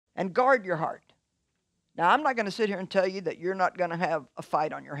and guard your heart. Now, I'm not going to sit here and tell you that you're not going to have a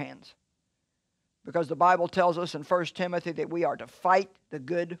fight on your hands, because the Bible tells us in 1 Timothy that we are to fight the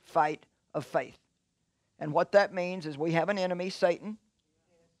good fight of faith. And what that means is we have an enemy, Satan.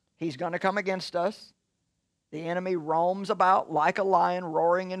 He's going to come against us. The enemy roams about like a lion,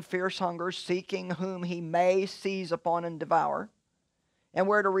 roaring in fierce hunger, seeking whom he may seize upon and devour. And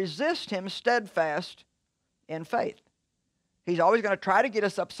we're to resist him steadfast in faith. He's always going to try to get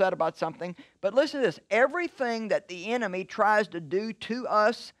us upset about something. But listen to this. Everything that the enemy tries to do to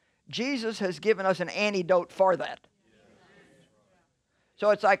us, Jesus has given us an antidote for that.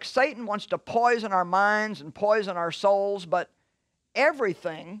 So it's like Satan wants to poison our minds and poison our souls, but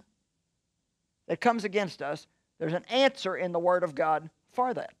everything that comes against us, there's an answer in the Word of God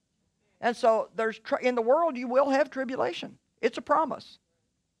for that. And so in the world you will have tribulation. It's a promise.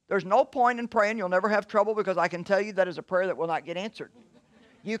 There's no point in praying you'll never have trouble, because I can tell you that is a prayer that will not get answered.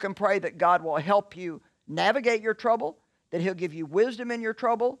 You can pray that God will help you navigate your trouble, that He'll give you wisdom in your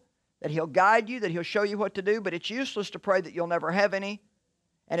trouble, that He'll guide you, that He'll show you what to do, but it's useless to pray that you'll never have any.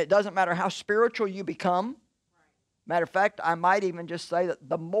 And it doesn't matter how spiritual you become. Matter of fact, I might even just say that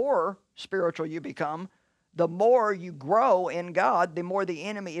the more spiritual you become, the more you grow in God, the more the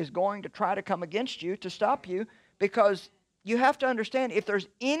enemy is going to try to come against you to stop you, because you have to understand, if there's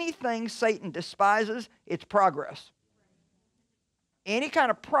anything Satan despises, it's progress. Any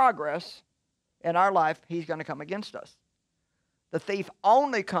kind of progress in our life, he's going to come against us. The thief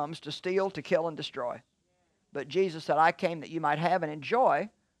only comes to steal, to kill, and destroy. But Jesus said, I came that you might have and enjoy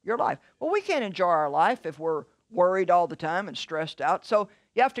your life. Well, we can't enjoy our life if we're worried all the time and stressed out. So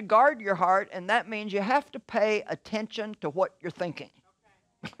you have to guard your heart, and that means you have to pay attention to what you're thinking.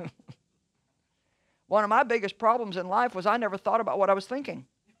 Okay. One of my biggest problems in life was I never thought about what I was thinking.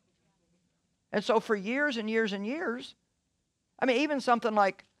 And so for years and years and years, I mean, even something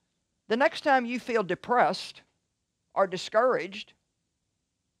like the next time you feel depressed or discouraged,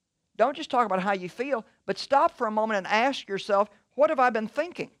 don't just talk about how you feel, but stop for a moment and ask yourself, what have I been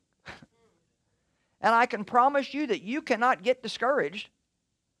thinking? And I can promise you that you cannot get discouraged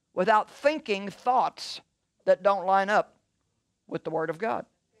without thinking thoughts that don't line up with the Word of God.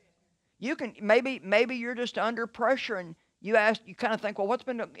 You can, maybe you're just under pressure and you kind of think, well, what's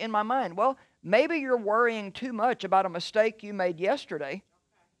been in my mind? Well, maybe you're worrying too much about a mistake you made yesterday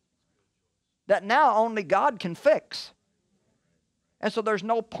that now only God can fix. And so there's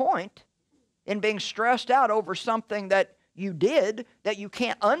no point in being stressed out over something that you did that you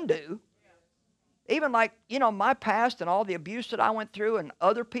can't undo. Even like, my past and all the abuse that I went through, and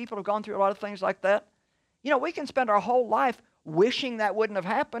other people have gone through a lot of things like that. We can spend our whole life wishing that wouldn't have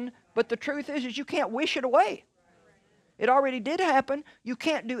happened, but the truth is you can't wish it away. It already did happen. You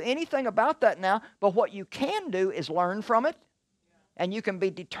can't do anything about that now, but what you can do is learn from it, and you can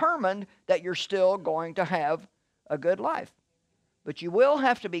be determined that you're still going to have a good life. But you will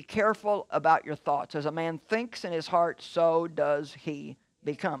have to be careful about your thoughts. As a man thinks in his heart, so does he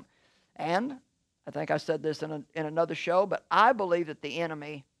become. And I think I said this in another show, but I believe that the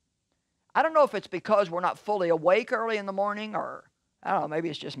enemy, I don't know if it's because we're not fully awake early in the morning, or I don't know, maybe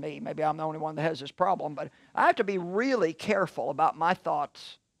it's just me. Maybe I'm the only one that has this problem, but I have to be really careful about my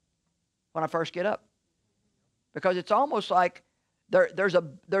thoughts when I first get up. Because it's almost like there's a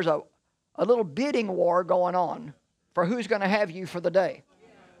little bidding war going on for who's going to have you for the day.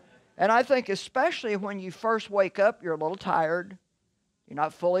 And I think especially when you first wake up, you're a little tired. You're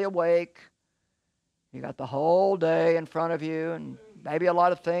not fully awake. You got the whole day in front of you, and maybe a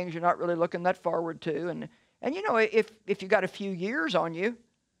lot of things you're not really looking that forward to. And if you got a few years on you,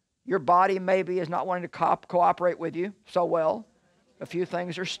 your body maybe is not wanting to cooperate with you so well. A few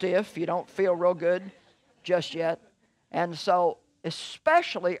things are stiff. You don't feel real good just yet. And so,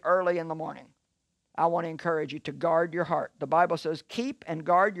 especially early in the morning, I want to encourage you to guard your heart. The Bible says, keep and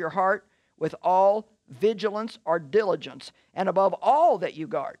guard your heart with all vigilance or diligence, and above all that you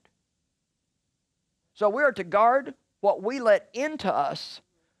guard. So we are to guard what we let into us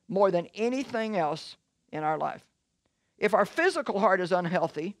more than anything else in our life. If our physical heart is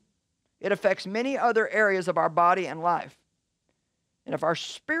unhealthy, it affects many other areas of our body and life. And if our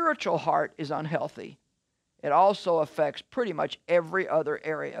spiritual heart is unhealthy, it also affects pretty much every other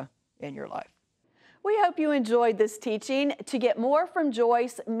area in your life. We hope you enjoyed this teaching. To get more from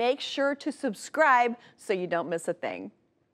Joyce, make sure to subscribe so you don't miss a thing.